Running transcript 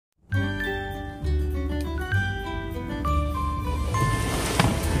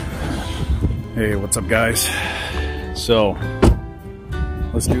Hey, what's up, guys? So,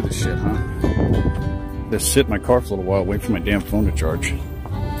 let's do this shit, huh? Just sit in my car for a little while, wait for my damn phone to charge.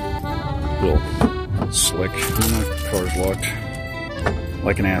 Little slick. My car's locked.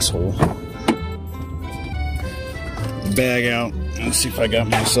 Like an asshole. Bag out. Let's see if I got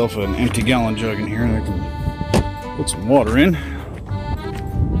myself an empty gallon jug in here and I can put some water in.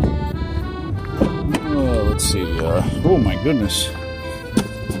 Let's see. Oh my goodness.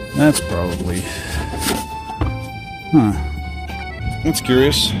 That's probably. Huh. That's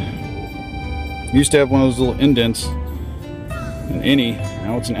curious. Used to have one of those little indents. An innie.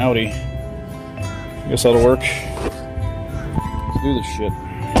 Now it's an outie. I guess that'll work. Let's do this shit.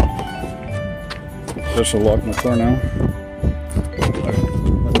 Just lock my car now.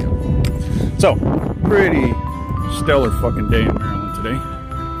 Let's go. So, pretty stellar fucking day in Maryland today.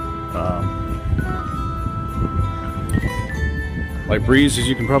 Light breeze, as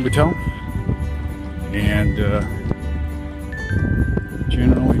you can probably tell, and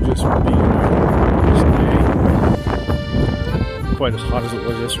generally just being today. Quite as hot as it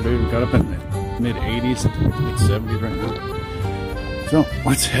was yesterday. We got up in the mid 80s, mid 70s right now. So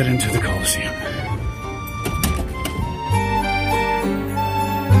let's head into the Coliseum.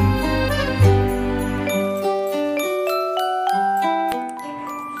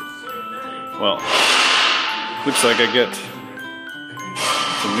 Well, looks like I get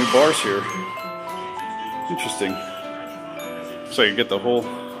some new bars here. Interesting. So I can get the whole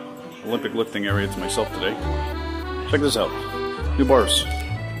Olympic lifting area to myself today. Check this out. New bars.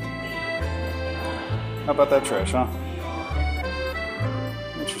 How about that trash, huh?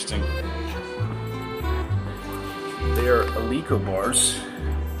 Interesting. They are Alico bars.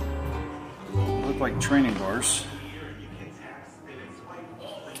 Look like training bars.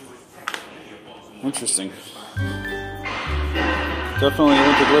 Interesting. Definitely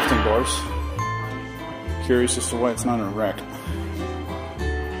Olympic lifting bars. Curious as to why it's not in a rack.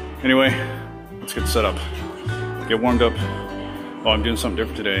 Anyway, let's get set up. Get warmed up. Oh, I'm doing something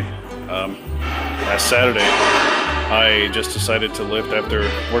different today. Last Saturday, I just decided to lift after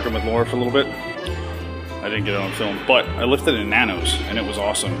working with Laura for a little bit. I didn't get it on film, but I lifted in nanos, and it was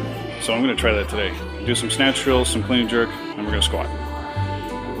awesome. So I'm going to try that today. Do some snatch drills, some clean and jerk, and we're going to squat.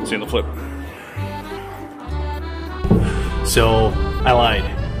 See you in the flip. So, I lied.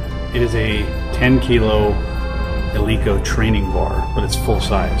 It is a 10 kilo Alico training bar, but it's full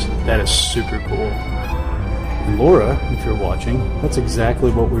size. That is super cool. And Laura, if you're watching, that's exactly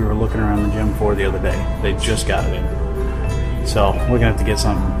what we were looking around the gym for the other day. They just got it in. So, we're gonna have to get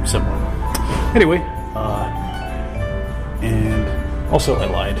something similar. Anyway, and also I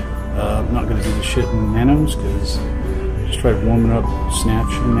lied. I'm not gonna do the shit in nanos, because I just tried warming up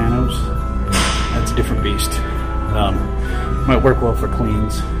snatch in nanos. That's a different beast. Might work well for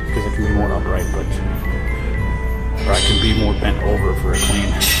cleans because it can be more upright, or I can be more bent over for a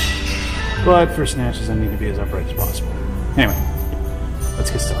clean. But for snatches, I need to be as upright as possible. Anyway,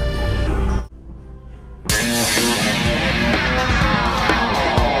 let's get started.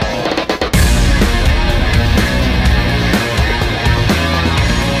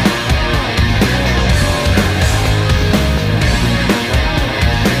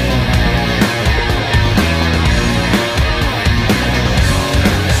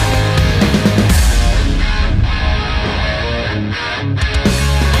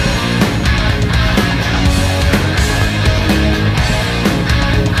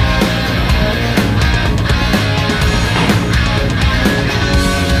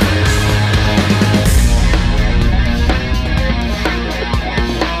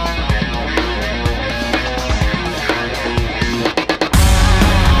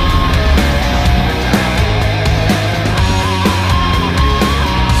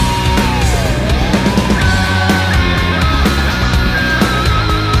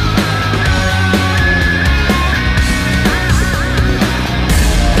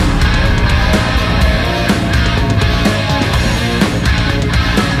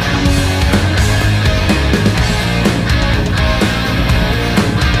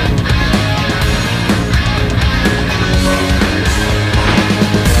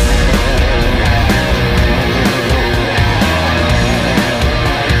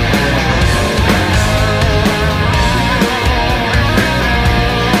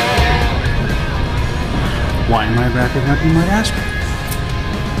 Why am I wrapping up, you might ask?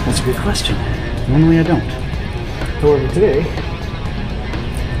 That's a good question. Normally I don't. However, today,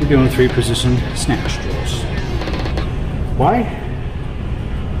 we're doing 3-position snatch drills. Why?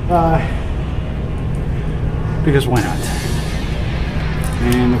 Because why not?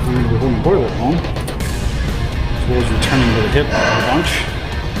 And if we're going to be holding the bar that long, as well as returning to the hip a bunch,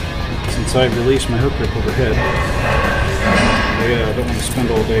 it's since I released my hook grip overhead, I don't want to spend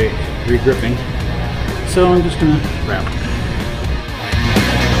all day re-gripping, so I'm just going to wrap.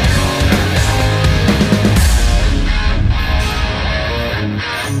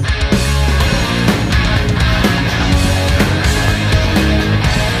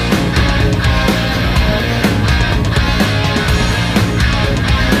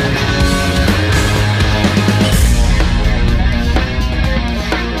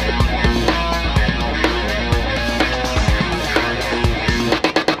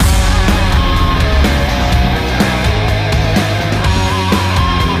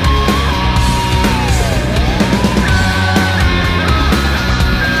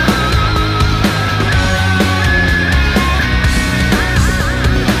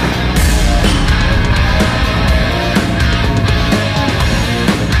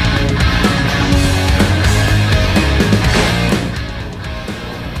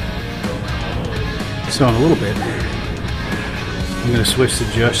 So in a little bit, I'm going to switch to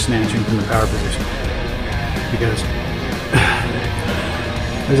just snatching from the power position, because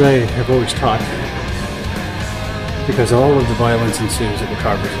as I have always taught, because all of the violence ensues at the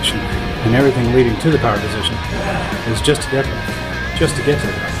power position, and everything leading to the power position is just to get to the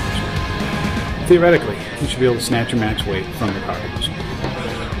power position. Theoretically, you should be able to snatch your max weight from the power position,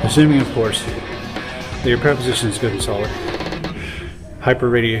 assuming, of course, that your power position is good and solid,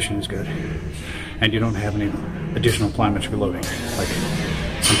 hyperradiation is good, and you don't have any additional plyometric loading, like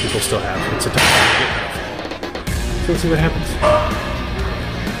some people still have. It's a tough thing to get rid of. So let's see what happens.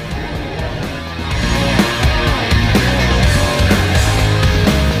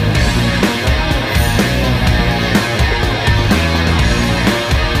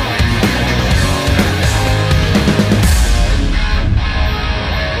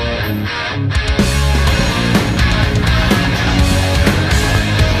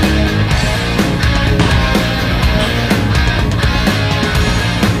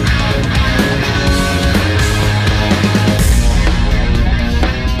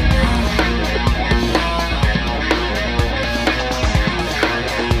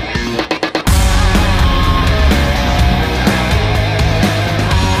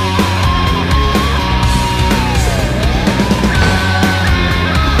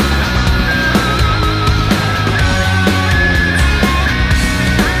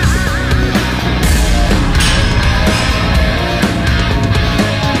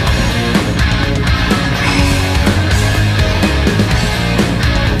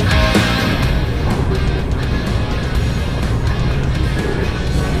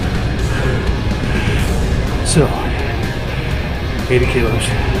 So, 80 kilos.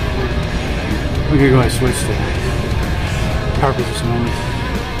 We're gonna go ahead and switch to power position only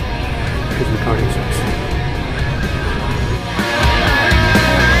because my cardio sucks.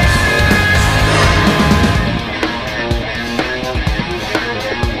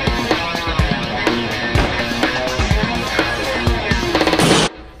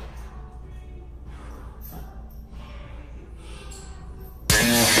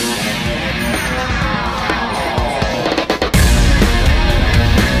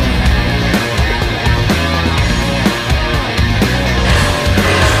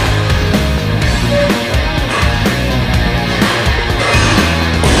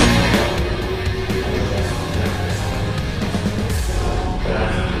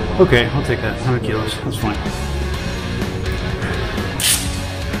 Okay, I'll take that. 100 kilos. That's fine.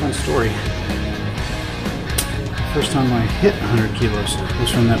 Fun story. First time I hit 100 kilos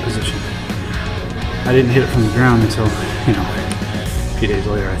was from that position. I didn't hit it from the ground until, you know, a few days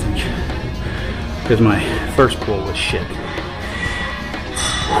later, I think. Because my first pull was shit.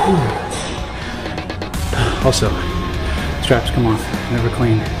 Also, straps come off. Never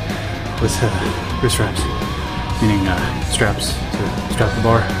clean with wrist straps. Meaning straps to strap the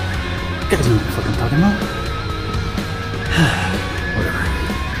bar. You guys know what the fuck I'm talking about? Whatever.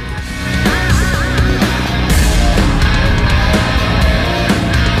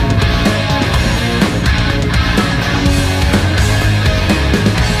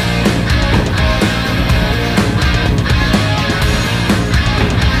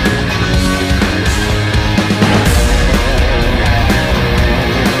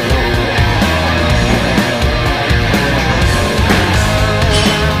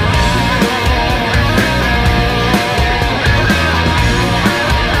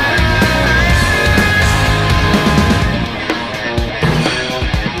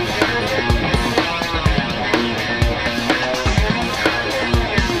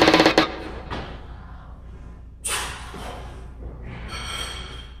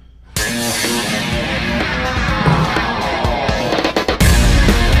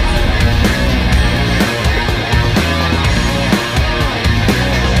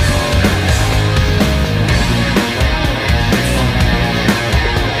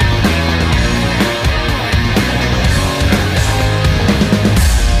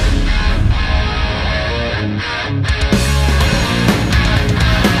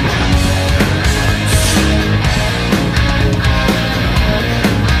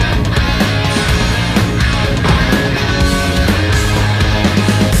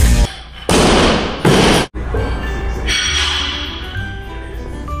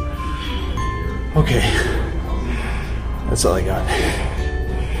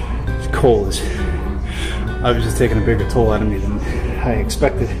 cold is obviously taking a bigger toll out of me than I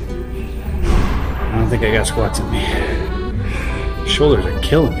expected. I don't think I got squats in me. Shoulders are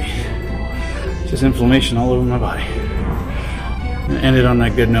killing me. Just inflammation all over my body. I'm gonna end it on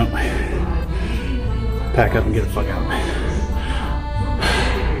that good note. Pack up and get the fuck out.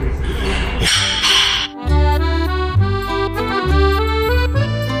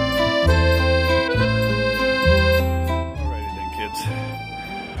 Alrighty then, kids.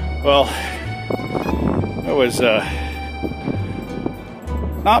 Well, that was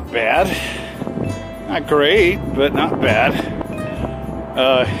not bad. Not great, but not bad.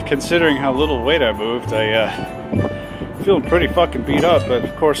 Considering how little weight I moved, feeling pretty fucking beat up. But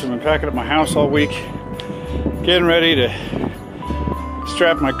of course, I've been packing up my house all week, getting ready to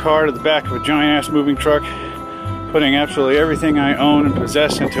strap my car to the back of a giant ass moving truck, putting absolutely everything I own and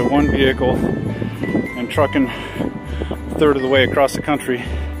possess into one vehicle, and trucking a third of the way across the country,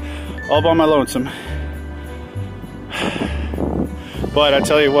 all by my lonesome. But I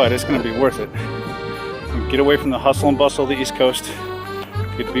tell you what, it's going to be worth it. Get away from the hustle and bustle of the East Coast.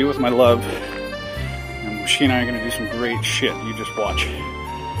 Get to be with my love. And she and I are going to do some great shit. You just watch.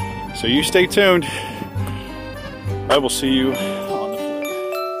 So you stay tuned. I will see you on the flip.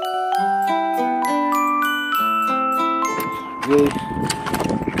 Really?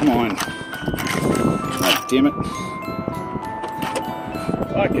 Come on. God damn it.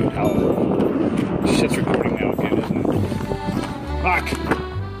 Fucking hell. Shit's recording now again, isn't it? Fuck.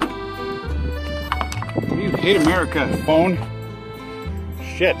 You hate America, phone.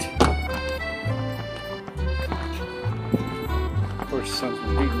 Shit. Of course, the sun's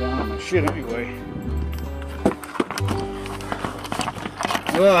been beating down on my shit anyway.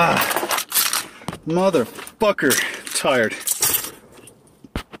 Ah, motherfucker. Tired.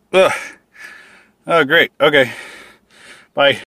 Ugh. Oh, great. Okay. Bye.